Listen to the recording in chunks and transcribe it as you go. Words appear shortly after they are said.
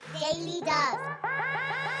Daily Dove.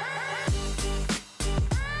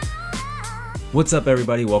 What's up,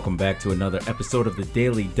 everybody? Welcome back to another episode of the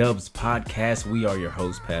Daily Dubs podcast. We are your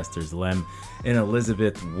hosts, Pastors Lem and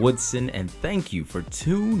Elizabeth Woodson, and thank you for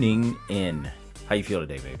tuning in. How you feel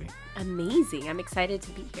today, baby? Amazing. I'm excited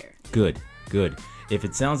to be here. Good. If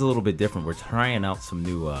it sounds a little bit different, we're trying out some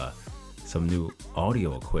new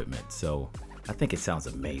audio equipment, so I think it sounds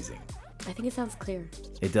amazing. I think it sounds clear.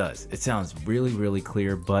 It does. It sounds really, really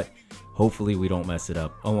clear, but hopefully we don't mess it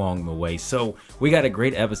up along the way. So we got a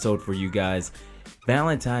great episode for you guys.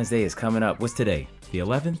 Valentine's Day is coming up. What's today? The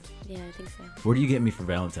 11th? Yeah, I think so. What do you get me for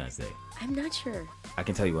Valentine's Day? I'm not sure. I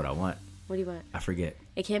can tell you what I want. What do you want? I forget.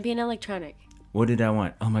 It can't be an electronic. What did I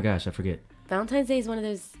want? Oh my gosh, I forget. Valentine's Day is one of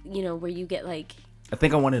those, where you get like I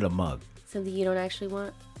think I wanted a mug. something you don't actually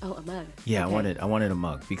want. Oh, a mug. Yeah, Okay. I wanted a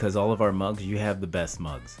mug because all of our mugs, you have the best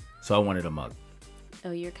mugs. So I wanted a mug.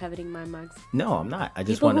 Oh, you're coveting my mugs. No, I'm not. I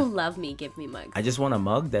just People want who love me give me mugs. I just want a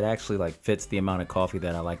mug that actually like fits the amount of coffee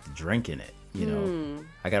that I like to drink in it. You know,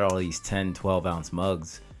 I got all these 10, 12 ounce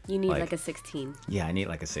mugs. You need like a 16 Yeah, I need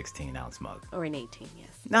like a 16 ounce mug. or an 18, yes.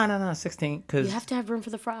 No, 16. Because You have to have room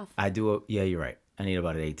for the froth. yeah, you're right. I need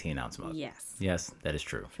about an 18 ounce mug. Yes. Yes, that is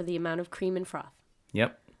true. For the amount of cream and froth.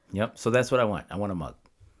 Yep. So that's what I want. I want a mug.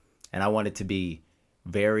 And I want it to be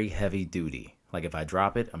very heavy duty. Like if I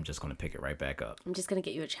drop it, I'm just going to pick it right back up. I'm just going to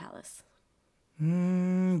get you a chalice.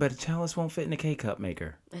 But a chalice won't fit in a K-cup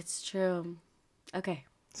maker. It's true. Okay.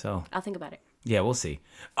 So, I'll think about it. yeah, we'll see.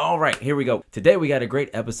 All right, here we go. Today we got a great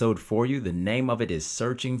episode for you. The name of it is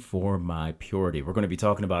Searching for My Purity. We're going to be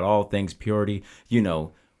talking about all things purity,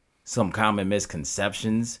 some common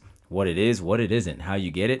misconceptions, what it is, what it isn't, how you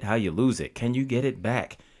get it, how you lose it. Can you get it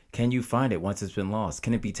back? Can you find it once it's been lost?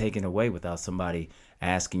 Can it be taken away without somebody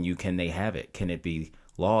asking you, can they have it? Can it be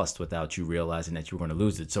lost without you realizing that you're going to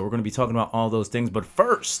lose it? So we're going to be talking about all those things. But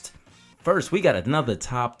first, we got another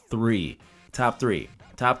top three.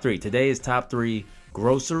 Today is top 3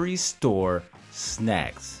 grocery store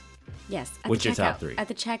snacks. Yes. What's your top 3? At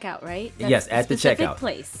the checkout, right? Yes, at the specific checkout.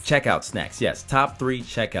 place. Checkout snacks. Yes, top 3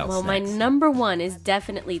 checkout Well, snacks. my number one is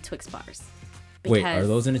definitely Twix bars. Wait, are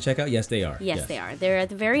those in the checkout? Yes, they are. Yes, they are. They're at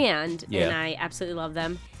the very end, Yeah. and I absolutely love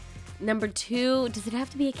them. Number 2, does it have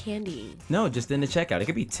to be a candy? No, just in the checkout. It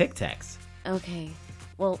could be Tic Tacs. Okay.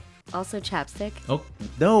 Well, also chapstick. Oh,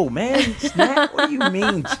 no, man. Snack? What do you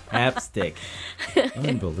mean chapstick?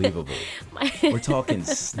 Unbelievable. We're talking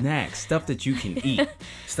snacks, stuff that you can eat,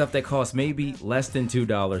 stuff that costs maybe less than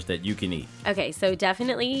 $2 that you can eat. Okay, so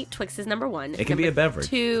definitely Twix is number 1. It can be a beverage.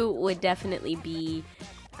 2 would definitely be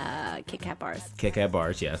Kit Kat bars. Kit Kat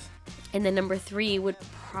bars, yes. And then number 3 would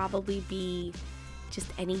probably be just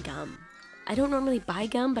any gum. I don't normally buy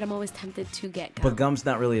gum, but I'm always tempted to get gum. But gum's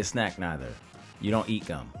not really a snack neither. You don't eat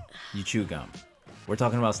gum. You chew gum. We're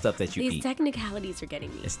talking about stuff that you These eat. technicalities are getting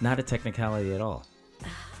me. It's not a technicality at all.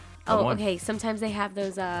 Oh, okay. Sometimes they have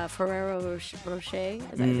those Ferrero Rocher. I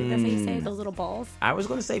think that's how you say it? Those little balls. I was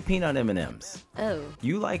going to say peanut M&Ms. Oh.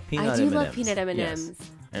 You like peanut I do M&Ms. love peanut M&Ms. Yes.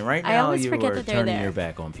 And right I now always you forget are that they're turning there. your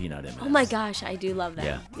back on peanut M&Ms. Oh my gosh, I do love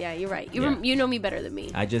them. Yeah, you're right. You know me better than me.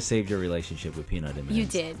 I just saved your relationship with peanut M&Ms. You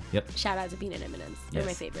did. Yep. Shout out to peanut M&Ms. They're my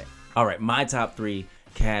Yes. favorite. All right, my top 3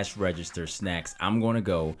 cash register snacks. I'm going to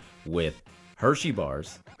go with Hershey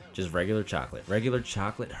bars. Just regular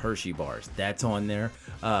chocolate Hershey bars. That's on there.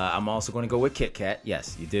 I'm also going to go with Kit Kat.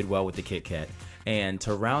 Yes, you did well with the Kit Kat. And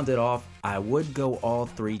to round it off, I would go all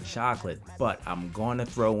 3 chocolate, but I'm going to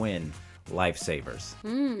throw in Lifesavers.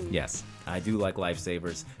 Yes, I do like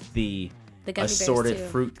Lifesavers. The The gummy bears, assorted too.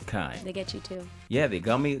 fruit kind. They get you too. Yeah, the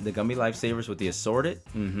gummy Lifesavers with the assorted.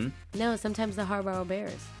 No, sometimes the Haribo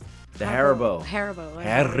bears. The Haribo.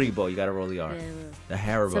 Haribo. You got to roll the R. Yeah. The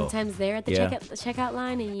Haribo. Sometimes they're at the Yeah. checkout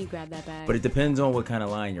line and you grab that bag. But it depends on what kind of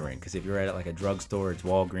line you're in. Because if you're at like a drugstore, it's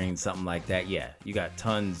Walgreens, something like that. Yeah, you got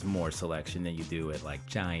tons more selection than you do at like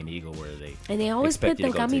Giant Eagle, where they And they always expect put you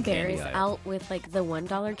the to go to gummy the candy bears aisle. out with like the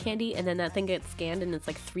 $1 candy, and then that thing gets scanned and it's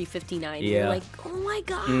like $3.59. And Yeah. you're like, oh my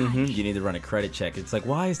god. You need to run a credit check. It's like,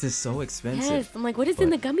 why is this so expensive? Yes. I'm like, what is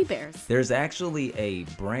in the gummy bears? There's actually a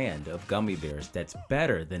brand of gummy bears that's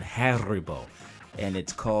better than Haribo, and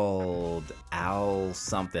it's called Owl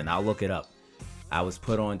something. I'll look it up. I was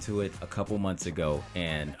put onto it a couple months ago,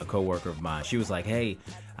 and a coworker of mine, she was like, hey,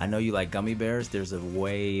 I know you like gummy bears. There's a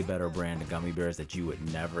way better brand of gummy bears that you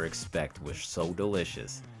would never expect was so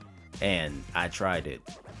delicious. And I tried it,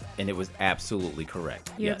 and it was absolutely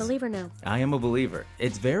correct. You're Yes. a believer now. I am a believer.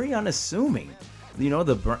 It's very unassuming. You know,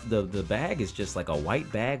 the bag is just like a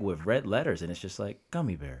white bag with red letters, and it's just like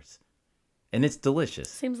gummy bears. And it's delicious.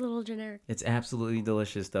 Seems a little generic. It's absolutely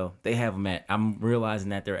delicious, though. They have them I'm realizing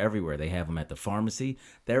that they're everywhere. They have them at the pharmacy.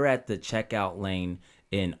 They're at the checkout lane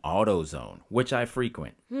in AutoZone, which I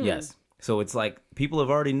frequent. Yes. So it's like people have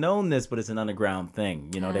already known this, but it's an underground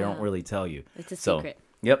thing. You know, they don't really tell you. It's a secret.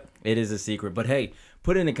 Yep, it is a secret. But hey,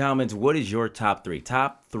 put in the comments, what is your top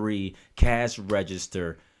three cash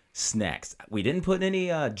register snacks? We didn't put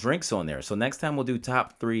any drinks on there. So next time we'll do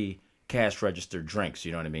top 3 cash register drinks.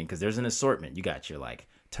 You know what I mean? Because there's an assortment. You got your like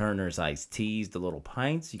Turner's iced teas, the little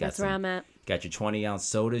pints. You got That's where I'm at. You got your 20-ounce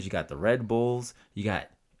sodas. You got the Red Bulls. You got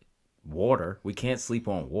water. We can't sleep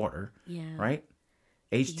on water. Yeah. Right?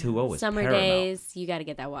 H2O is Summer paramount. days, you got to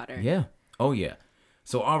get that water. Yeah. Oh, yeah.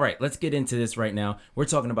 So, all right, let's get into this right now. We're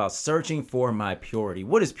talking about searching for my purity.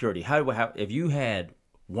 What is purity? If you had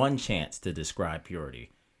one chance to describe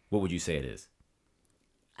purity, what would you say it is?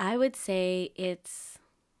 I would say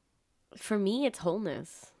for me, it's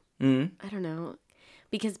wholeness. Mm-hmm. I don't know.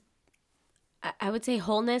 Because I would say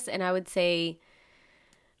wholeness, and I would say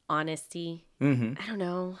honesty. Mm-hmm. I don't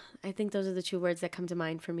know. I think those are the 2 words that come to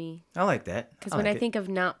mind for me. I like that. Because when I think of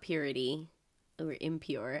not purity or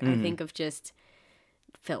impure, I think of just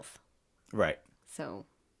filth. Right. So,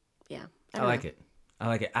 yeah. I like it. I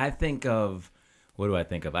like it. I think of, what do I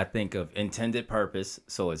think of? I think of intended purpose,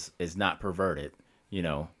 so it's not perverted. You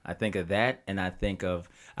know, I think of that, and I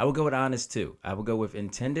would go with honest too. I would go with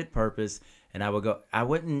intended purpose, and I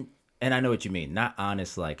wouldn't, and I know what you mean. Not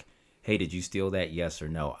honest like, hey, did you steal that? Yes or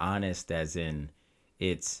no. Honest as in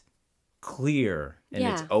it's clear and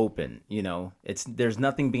it's open, you know. There's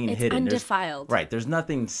nothing being hidden. It's undefiled. Right. There's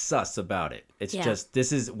nothing sus about it. It's just,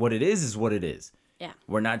 this is what it is what it is. Yeah.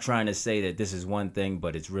 We're not trying to say that this is one thing,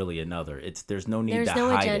 but it's really another. There's no need to hide it. There's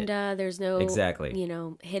no agenda. There's no,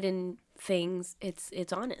 exactly, hidden things.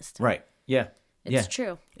 It's honest. Right. Yeah. It's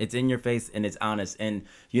true. It's in your face and it's honest. And,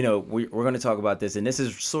 you know, we're going to talk about this. And this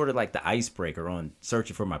is sort of like the icebreaker on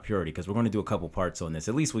searching for my purity, because we're going to do a couple parts on this.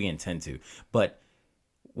 At least we intend to. But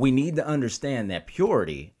we need to understand that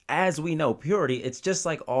purity, as we know, purity, it's just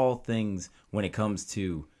like all things when it comes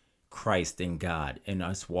to Christ and God and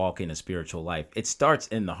us walking a spiritual life. It starts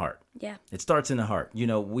in the heart. Yeah. It starts in the heart. You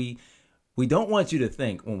know, we don't want you to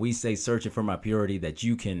think when we say searching for my purity that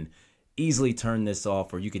you can easily turn this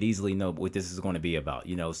off or you could easily know what this is going to be about,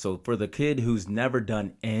 you know. So for the kid who's never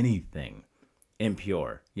done anything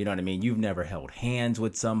impure, you know what I mean? You've never held hands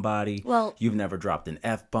with somebody. Well, you've never dropped an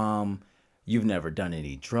F-bomb. You've never done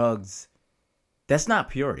any drugs. That's not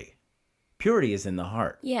purity. Purity is in the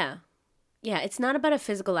heart. Yeah. Yeah, it's not about a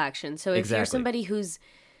physical action. So if you're somebody who's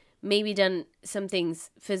maybe done some things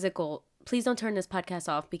physical, please don't turn this podcast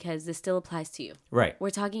off because this still applies to you. Right. We're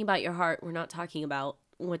talking about your heart. We're not talking about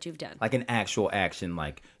what you've done. Like an actual action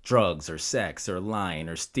like drugs or sex or lying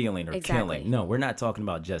or stealing or killing. No, we're not talking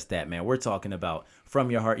about just that, man. We're talking about from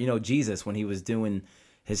your heart. You know, Jesus, when he was doing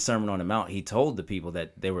his Sermon on the Mount, he told the people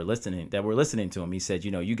that were listening to him, he said,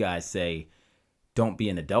 you know, you guys say, don't be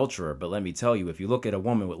an adulterer. But let me tell you, if you look at a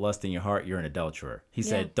woman with lust in your heart, you're an adulterer. He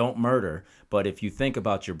said, don't murder. But if you think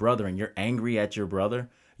about your brother and you're angry at your brother,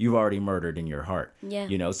 you've already murdered in your heart. Yeah.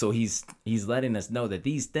 You know, so he's letting us know that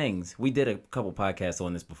these things, we did a couple podcasts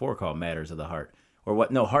on this before called Matters of the Heart. Or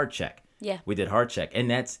what? No, Heart Check. Yeah. We did Heart Check.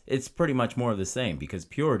 And it's pretty much more of the same because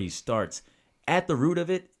purity starts at the root of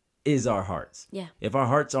it is our hearts. Yeah. If our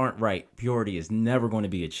hearts aren't right, purity is never going to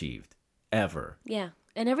be achieved. Ever. Yeah.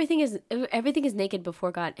 And everything is naked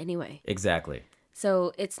before God anyway. Exactly.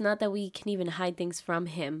 So it's not that we can even hide things from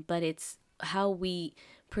him, but it's how we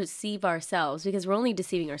perceive ourselves, because we're only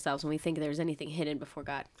deceiving ourselves when we think there's anything hidden before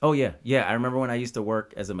God. Oh, yeah. Yeah. I remember when I used to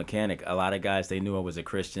work as a mechanic, a lot of guys, they knew I was a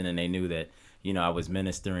Christian and they knew that, you know, I was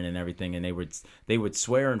ministering and everything. And they would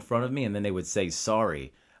swear in front of me and then they would say,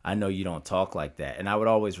 sorry, I know you don't talk like that. And I would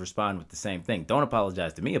always respond with the same thing. Don't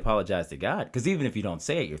apologize to me, apologize to God. Because even if you don't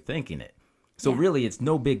say it, you're thinking it. So really, it's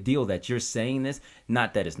no big deal that you're saying this.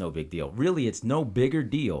 Not that it's no big deal. Really, it's no bigger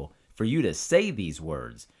deal for you to say these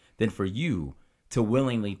words than for you to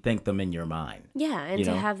willingly think them in your mind. Yeah, and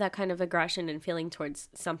to have that kind of aggression and feeling towards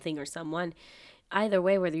something or someone. Either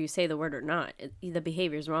way, whether you say the word or not, the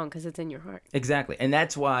behavior is wrong because it's in your heart. Exactly. And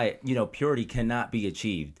that's why, you know, purity cannot be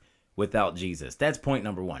achieved without Jesus. That's point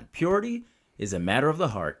number one. Purity is a matter of the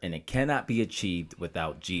heart, and it cannot be achieved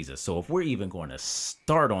without Jesus. So if we're even going to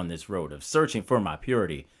start on this road of searching for my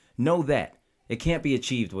purity, know that it can't be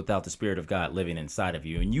achieved without the Spirit of God living inside of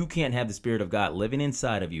you. And you can't have the Spirit of God living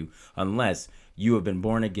inside of you unless you have been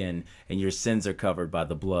born again and your sins are covered by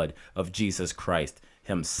the blood of Jesus Christ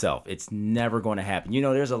himself. It's never going to happen. You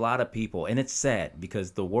know, there's a lot of people, and it's sad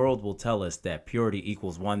because the world will tell us that purity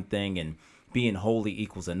equals one thing and being holy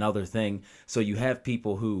equals another thing. So you have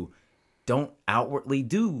people who don't outwardly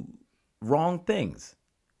do wrong things.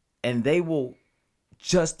 And they will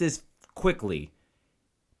just as quickly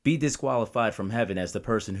be disqualified from heaven as the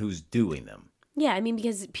person who's doing them. Yeah, I mean,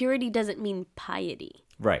 because purity doesn't mean piety.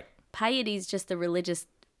 Right. Piety is just the religious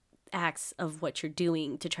acts of what you're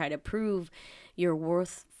doing to try to prove your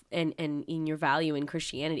worth and in your value in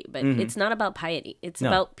Christianity. But it's not about piety. It's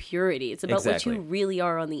about purity. It's about what you really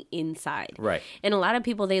are on the inside. Right. And a lot of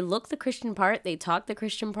people, they look the Christian part, they talk the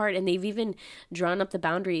Christian part, and they've even drawn up the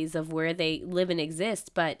boundaries of where they live and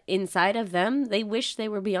exist. But inside of them, they wish they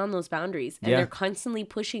were beyond those boundaries. And they're constantly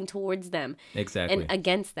pushing towards them. Exactly. And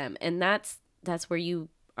against them. And that's where you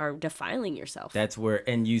are defiling yourself. That's where,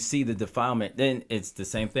 and you see the defilement. Then it's the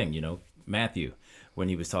same thing, Matthew, when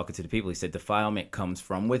he was talking to the people, he said defilement comes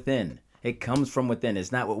from within. It comes from within.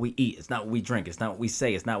 It's not what we eat. It's not what we drink. It's not what we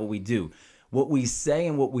say. It's not what we do. What we say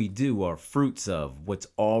and what we do are fruits of what's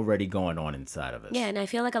already going on inside of us. Yeah, and I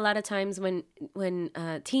feel like a lot of times when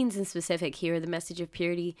teens in specific hear the message of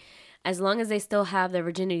purity, as long as they still have their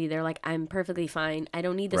virginity, they're like, I'm perfectly fine. I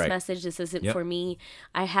don't need this message. This isn't for me.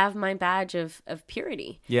 I have my badge of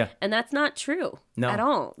purity. Yeah. And that's not true at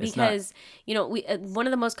all. Because, we one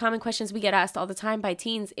of the most common questions we get asked all the time by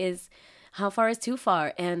teens is, how far is too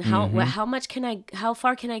far? And how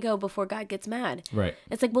far can I go before God gets mad? Right.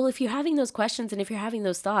 It's like, well, if you're having those questions and if you're having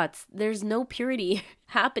those thoughts, there's no purity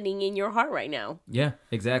happening in your heart right now. Yeah,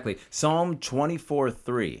 exactly. Psalm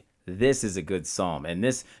 24:3. This is a good psalm. And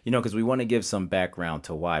this, because we want to give some background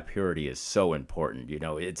to why purity is so important.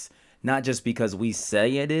 It's not just because we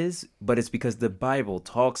say it is, but it's because the Bible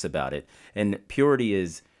talks about it. And purity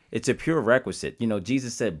it's a pure requisite.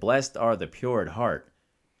 Jesus said, blessed are the pure at heart,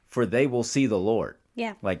 for they will see the Lord.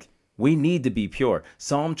 Yeah. Like, we need to be pure.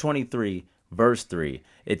 Psalm 23, verse 3,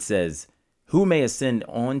 it says, who may ascend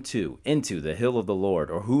into the hill of the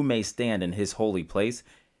Lord, or who may stand in his holy place?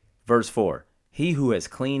 Verse 4, he who has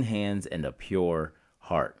clean hands and a pure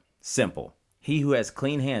heart. Simple. He who has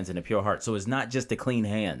clean hands and a pure heart. So it's not just the clean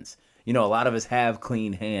hands. A lot of us have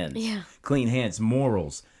clean hands. Yeah. Clean hands.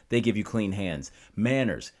 Morals, they give you clean hands.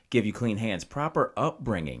 Manners give you clean hands. Proper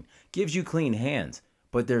upbringing gives you clean hands.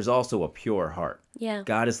 But there's also a pure heart. Yeah.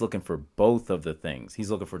 God is looking for both of the things.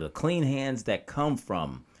 He's looking for the clean hands that come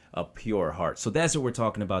from a pure heart. So that's what we're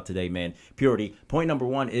talking about today, man. Purity. Point number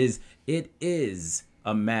 1 is it is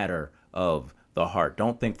a matter of the heart.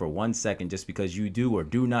 Don't think for 1 second just because you do or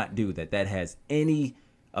do not do that has any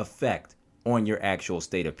effect on your actual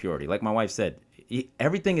state of purity. Like my wife said,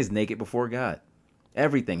 everything is naked before God.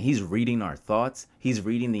 Everything. He's reading our thoughts. He's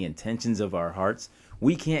reading the intentions of our hearts.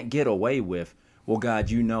 We can't get away with, well, God,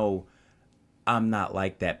 I'm not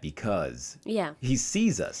like that because he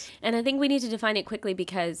sees us. And I think we need to define it quickly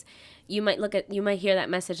because you might hear that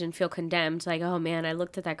message and feel condemned. Like, oh man, I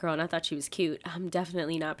looked at that girl and I thought she was cute. I'm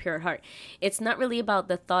definitely not pure at heart. It's not really about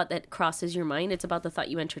the thought that crosses your mind. It's about the thought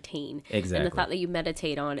you entertain. Exactly. And the thought that you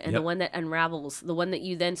meditate on and the one that unravels, the one that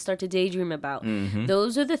you then start to daydream about.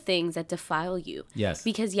 Those are the things that defile you. Yes.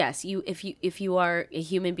 Because yes, if you are a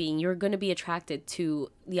human being, you're going to be attracted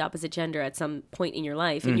to the opposite gender at some point in your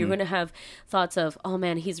life. And you're going to have thoughts of, oh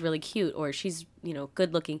man, he's really cute, or she's,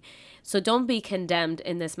 good looking. So don't be condemned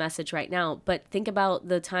in this message right now, but think about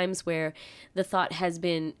the times where the thought has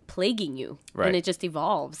been plaguing you and it just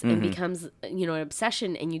evolves and becomes, an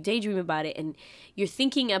obsession, and you daydream about it and you're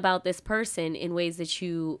thinking about this person in ways that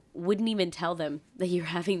you wouldn't even tell them that you're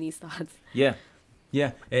having these thoughts. Yeah.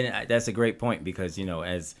 Yeah. And that's a great point because,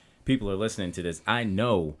 as people are listening to this, I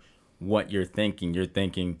know what you're thinking. You're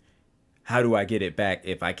thinking, how do I get it back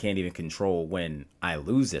if I can't even control when I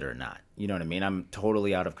lose it or not? You know what I mean? I'm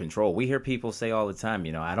totally out of control. We hear people say all the time,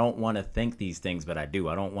 I don't want to think these things, but I do.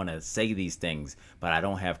 I don't want to say these things, but I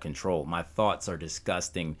don't have control. My thoughts are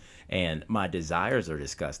disgusting and my desires are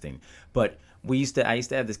disgusting. But I used to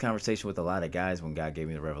have this conversation with a lot of guys when God gave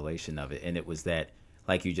me the revelation of it. And it was that,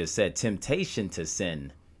 like you just said, temptation to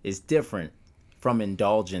sin is different from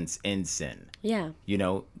indulgence in sin. Yeah.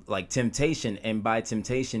 Like temptation, and by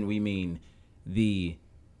temptation we mean the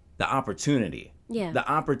opportunity. Yeah. The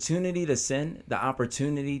opportunity to sin, the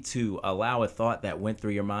opportunity to allow a thought that went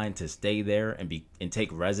through your mind to stay there and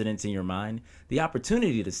take residence in your mind. The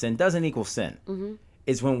opportunity to sin doesn't equal sin.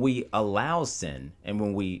 It's when we allow sin and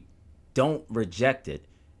when we don't reject it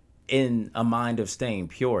in a mind of staying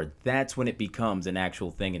pure, that's when it becomes an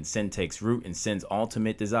actual thing and sin takes root, and sin's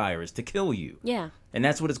ultimate desire is to kill you. Yeah. And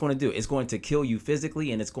that's what it's going to do. It's going to kill you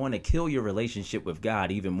physically, and it's going to kill your relationship with God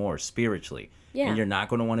even more spiritually. Yeah. And you're not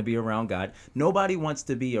going to want to be around God. Nobody wants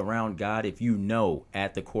to be around God if you know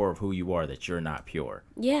at the core of who you are that you're not pure.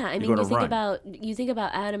 Yeah, I mean, You're gonna run. you think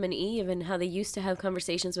about Adam and Eve and how they used to have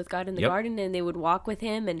conversations with God in the garden, and they would walk with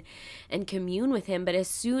him and commune with him. But as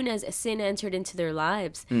soon as sin entered into their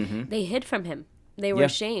lives, they hid from him. They were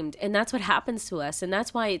ashamed. And that's what happens to us. And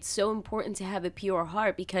that's why it's so important to have a pure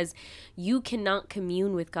heart, because you cannot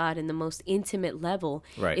commune with God in the most intimate level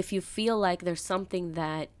if you feel like there's something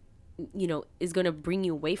that, you know, is going to bring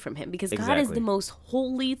you away from him, because God is the most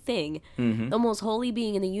holy thing, the most holy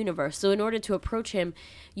being in the universe. So in order to approach him,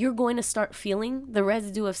 you're going to start feeling the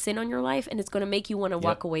residue of sin on your life, and it's going to make you want to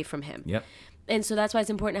walk away from him. And so that's why it's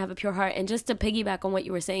important to have a pure heart. And just to piggyback on what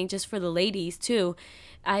you were saying, just for the ladies too,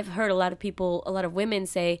 I've heard a lot of women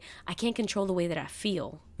say, I can't control the way that I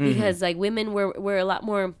feel, because like women, we're a lot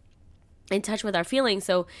more in touch with our feelings.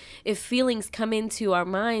 So if feelings come into our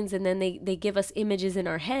minds and then they give us images in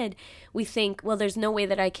our head, we think, well, there's no way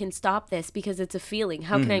that I can stop this because it's a feeling.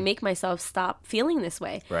 How can I make myself stop feeling this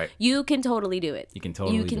way? Right. You can totally do it. You can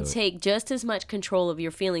totally do it. You can take just as much control of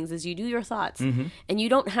your feelings as you do your thoughts. And you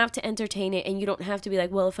don't have to entertain it, and you don't have to be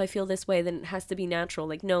like, well, if I feel this way, then it has to be natural.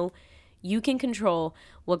 Like, no, you can control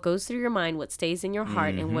what goes through your mind, what stays in your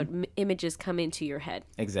heart, and what images come into your head.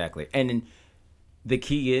 Exactly. And the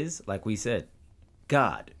key is, like we said,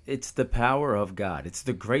 God. It's the power of God. It's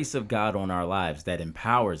the grace of God on our lives that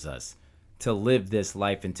empowers us to live this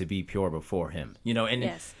life and to be pure before him. You know,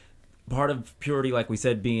 and part of purity, like we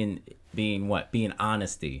said, being what? Being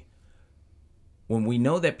honesty. When we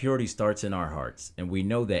know that purity starts in our hearts, and we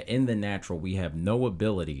know that in the natural we have no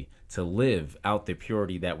ability to live out the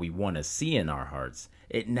purity that we want to see in our hearts,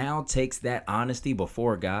 it now takes that honesty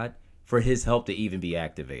before God for his help to even be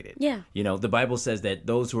activated. Yeah. You know, the Bible says that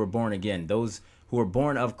those who are born again, those who are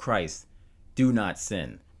born of Christ, do not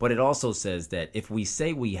sin. But it also says that if we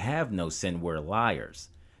say we have no sin, we're liars.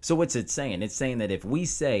 So what's it saying? It's saying that if we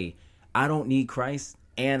say, I don't need Christ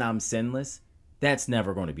and I'm sinless, that's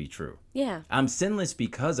never going to be true. Yeah. I'm sinless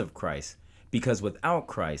because of Christ, because without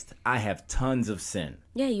Christ, I have tons of sin.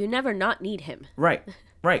 Yeah, you never not need him. Right.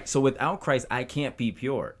 Right. So without Christ, I can't be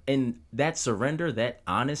pure. And that surrender, that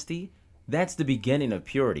honesty, that's the beginning of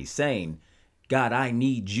purity, saying, God, I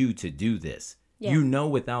need you to do this. Yeah. You know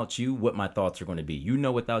without you what my thoughts are going to be. You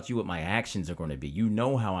know without you what my actions are going to be. You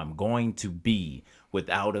know how I'm going to be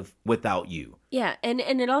without you. Yeah, and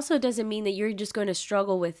it also doesn't mean that you're just going to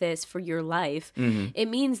struggle with this for your life. It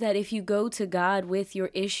means that if you go to God with your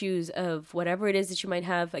issues of whatever it is that you might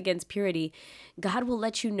have against purity, God will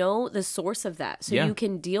let you know the source of that, so you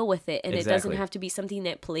can deal with it, and it doesn't have to be something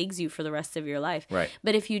that plagues you for the rest of your life. Right.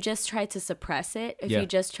 But if you just try to suppress it, if you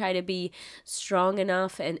just try to be strong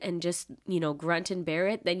enough and just, you know, grunt and bear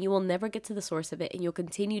it, then you will never get to the source of it, and you'll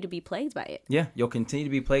continue to be plagued by it. Yeah, you'll continue to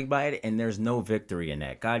be plagued by it, and there's no victory in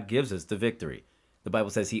that. God gives us the victory. The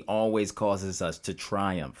Bible says he always causes us to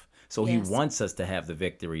triumph. So he wants us to have the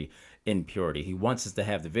victory in purity. He wants us to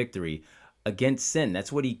have the victory against sin.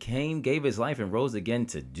 That's what he came, gave his life, and rose again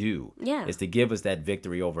to do. Yeah. Is to give us that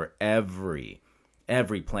victory over every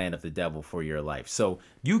plan of the devil for your life. So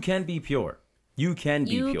you can be pure. You can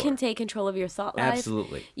be pure. You can take control of your thought life.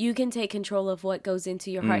 Absolutely. You can take control of what goes into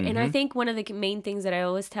your heart. And I think one of the main things that I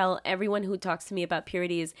always tell everyone who talks to me about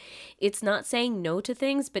purity is it's not saying no to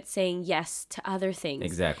things, but saying yes to other things.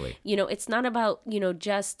 Exactly. You know, it's not about, you know,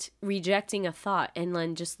 just rejecting a thought and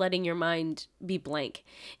then just letting your mind be blank.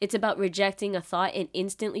 It's about rejecting a thought and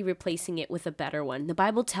instantly replacing it with a better one. The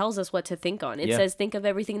Bible tells us what to think on. It says, think of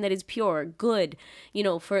everything that is pure, good, you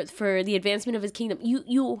know, for the advancement of his kingdom.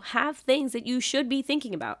 You have things that you should be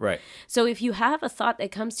thinking about. Right. So if you have a thought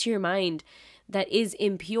that comes to your mind that is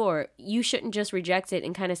impure, you shouldn't just reject it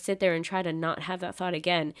and kind of sit there and try to not have that thought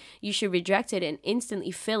again. You should reject it and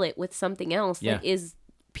instantly fill it with something else that is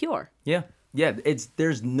pure. Yeah. Yeah.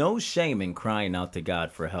 There's no shame in crying out to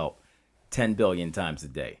God for help 10 billion times a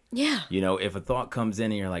day. Yeah. You know, if a thought comes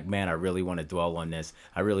in and you're like, man, I really want to dwell on this.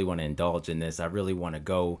 I really want to indulge in this. I really want to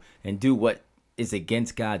go and do what is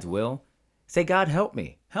against God's will. Say, God, help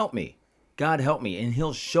me. Help me. God, help me. And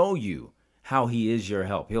he'll show you how he is your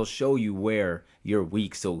help. He'll show you where you're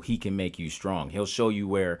weak so he can make you strong. He'll show you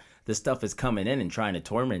where the stuff is coming in and trying to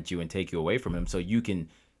torment you and take you away from him so you can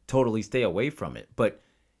totally stay away from it. But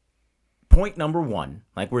point number one,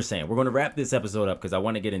 like we're saying, we're going to wrap this episode up because I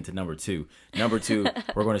want to get into number two. Number two,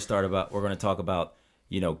 we're going to talk about,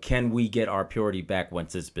 you know, can we get our purity back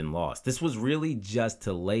once it's been lost? This was really just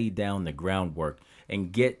to lay down the groundwork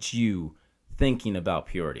and get you thinking about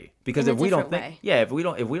purity, because if we don't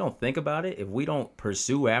think about it, if we don't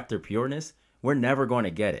pursue after pureness, we're never going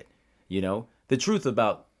to get it. You know, the truth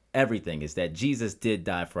about everything is that Jesus did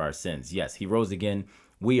die for our sins. Yes, he rose again.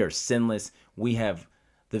 We are sinless. We have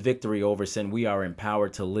the victory over sin. We are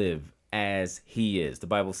empowered to live as he is. The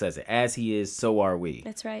Bible says it. As he is, so are we.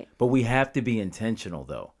 That's right. But we have to be intentional,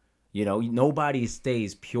 though. You know, nobody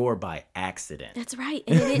stays pure by accident. That's right.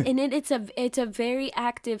 And it's a very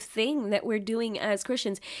active thing that we're doing as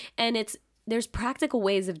Christians. And there's practical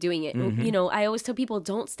ways of doing it. Mm-hmm. You know, I always tell people,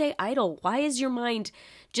 don't stay idle. Why is your mind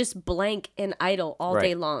just blank and idle all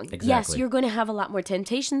day long? Exactly. Yes, you're going to have a lot more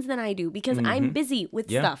temptations than I do because I'm busy with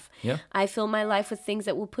stuff. Yeah. I fill my life with things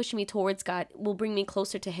that will push me towards God, will bring me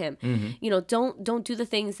closer to him. Mm-hmm. You know, don't do the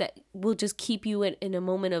things that will just keep you in a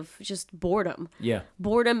moment of just boredom. Yeah.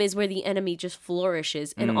 Boredom is where the enemy just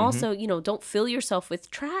flourishes. And also, you know, don't fill yourself with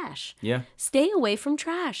trash. Yeah. Stay away from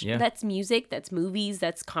trash. Yeah. That's music, that's movies,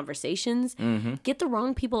 that's conversations. Mm-hmm. Get the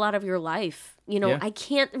wrong people out of your life. You know, Yeah. I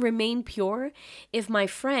can't remain pure if my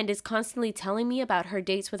friend is constantly telling me about her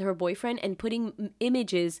dates with her boyfriend and putting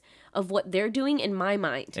images of what they're doing in my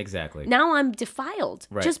mind. Exactly. Now I'm defiled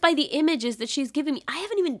Right. just by the images that she's giving me. I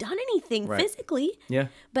haven't even done anything Right. physically. Yeah.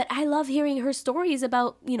 But I love hearing her stories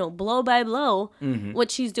about, you know, blow by blow, what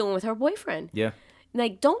she's doing with her boyfriend. Yeah.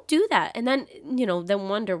 Like, don't do that. And then, you know, then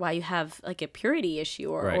wonder why you have like a purity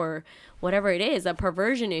issue Right. or whatever it is, a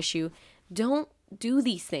perversion issue. Don't do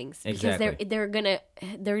these things because Exactly. they're gonna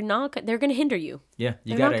hinder you. Yeah.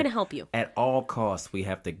 They're not gonna help you. At all costs, we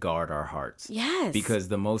have to guard our hearts. Yes. Because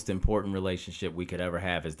the most important relationship we could ever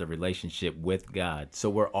have is the relationship with God. So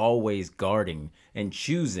we're always guarding and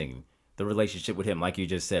choosing the relationship with him. Like you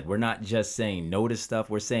just said, we're not just saying no to stuff.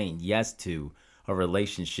 We're saying yes to a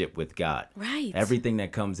relationship with God. Right. Everything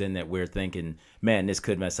that comes in that we're thinking, man, this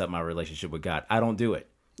could mess up my relationship with God. I don't do it.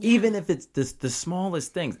 Even if it's the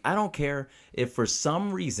smallest things. I don't care if for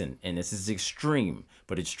some reason, and this is extreme,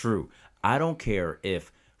 but it's true. I don't care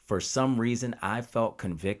if for some reason I felt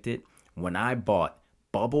convicted when I bought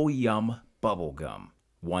Bubble Yum bubble gum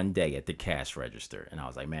one day at the cash register. And I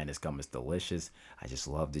was like, man, this gum is delicious. I just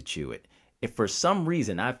love to chew it. If for some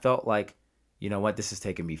reason I felt like, you know what, this is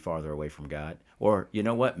taking me farther away from God. Or, you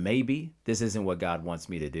know what, maybe this isn't what God wants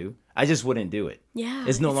me to do. I just wouldn't do it. Yeah,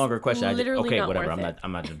 It's no it's longer a question. literally Okay, not whatever. worth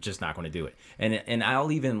I'm not just not going to do it. And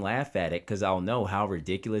I'll even laugh at it because I'll know how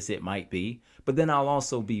ridiculous it might be. But then I'll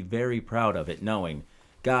also be very proud of it, knowing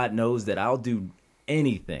God knows that I'll do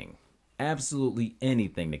anything, absolutely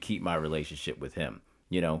anything to keep my relationship with him.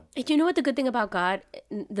 You know? And you know what the good thing about God,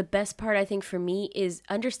 the best part I think for me is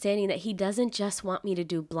understanding that he doesn't just want me to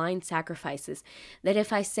do blind sacrifices. That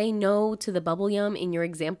if I say no to the bubble yum in your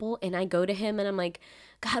example and I go to him and I'm like,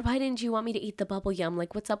 God, why didn't you want me to eat the bubble yum?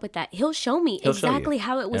 Like, what's up with that? He'll show me exactly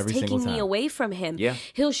how it was every single taking me time. away from him. Yeah.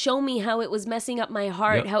 He'll show me how it was messing up my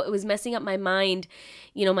heart, Yep. how it was messing up my mind,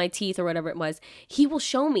 you know, my teeth or whatever it was. He will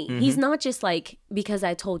show me. He's not just like, because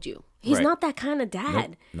I told you. He's Right. not that kind of dad.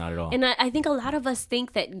 Nope, not at all. And I think a lot of us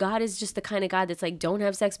think that God is just the kind of God that's like, don't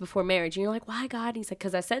have sex before marriage. And you're like, why, God? And he's like,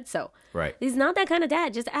 because I said so. Right. He's not that kind of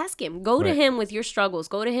dad. Just ask him. Go to Right. him with your struggles.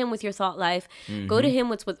 Go to him with your thought life. Go to him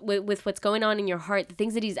with what's going on in your heart, the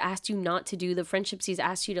things that he's asked you not to do, the friendships he's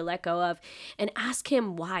asked you to let go of. And ask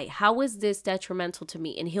him why. How is this detrimental to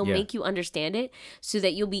me? And he'll Yeah. make you understand it so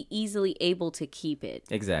that you'll be easily able to keep it.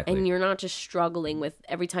 Exactly. And you're not just struggling with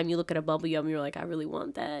every time you look at a bubble gum, you're like, I really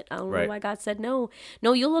want that. I don't know Right. why God said no.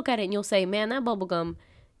 No, you'll look at it and you'll say, man, that bubble gum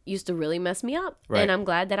used to really mess me up. Right. And I'm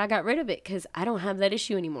glad that I got rid of it because I don't have that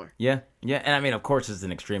issue anymore. Yeah. Yeah. And I mean, of course, it's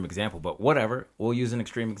an extreme example, but whatever. We'll use an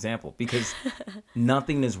extreme example because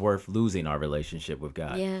nothing is worth losing our relationship with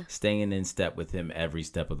God. Yeah. Staying in step with him every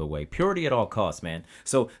step of the way. Purity at all costs, man.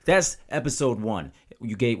 So that's episode 1.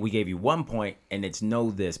 We gave you 1 point, and it's know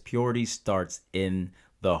this. Purity starts in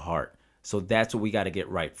the heart. So that's what we got to get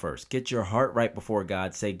right first. Get your heart right before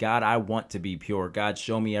God. Say, God, I want to be pure. God,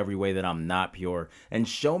 show me every way that I'm not pure. And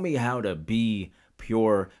show me how to be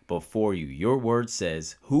pure before you. Your word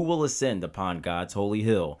says, who will ascend upon God's holy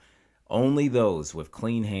hill? Only those with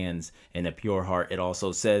clean hands and a pure heart. It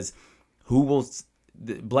also says,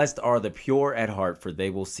 blessed are the pure at heart, for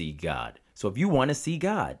they will see God. So if you want to see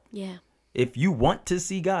God, Yeah. if you want to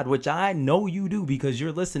see God, which I know you do because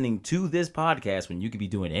you're listening to this podcast when you could be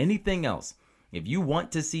doing anything else. If you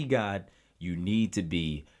want to see God, you need to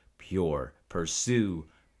be pure. Pursue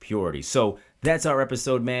purity. So that's our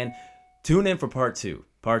episode, man. Tune in for part 2.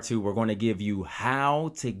 Part 2, we're going to give you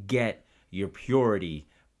how to get your purity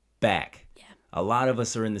back. Yeah. A lot of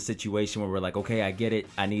us are in the situation where we're like, okay, I get it.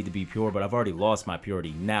 I need to be pure, but I've already lost my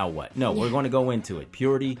purity. Now what? No, we're going to go into it.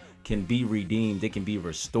 Purity can be redeemed. It can be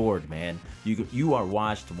restored, man. You are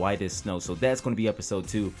washed white as snow. So that's going to be episode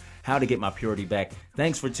 2, how to get my purity back.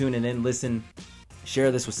 Thanks for tuning in. Listen,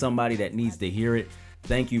 share this with somebody that needs to hear it.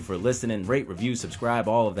 Thank you for listening. Rate, review, subscribe,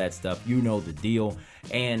 all of that stuff. You know the deal.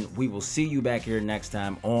 And we will see you back here next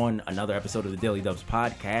time on another episode of the Daily Dubs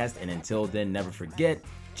podcast. And until then, never forget,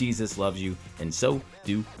 Jesus loves you, and so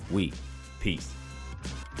do we. Peace.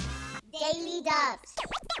 Daily Dubs.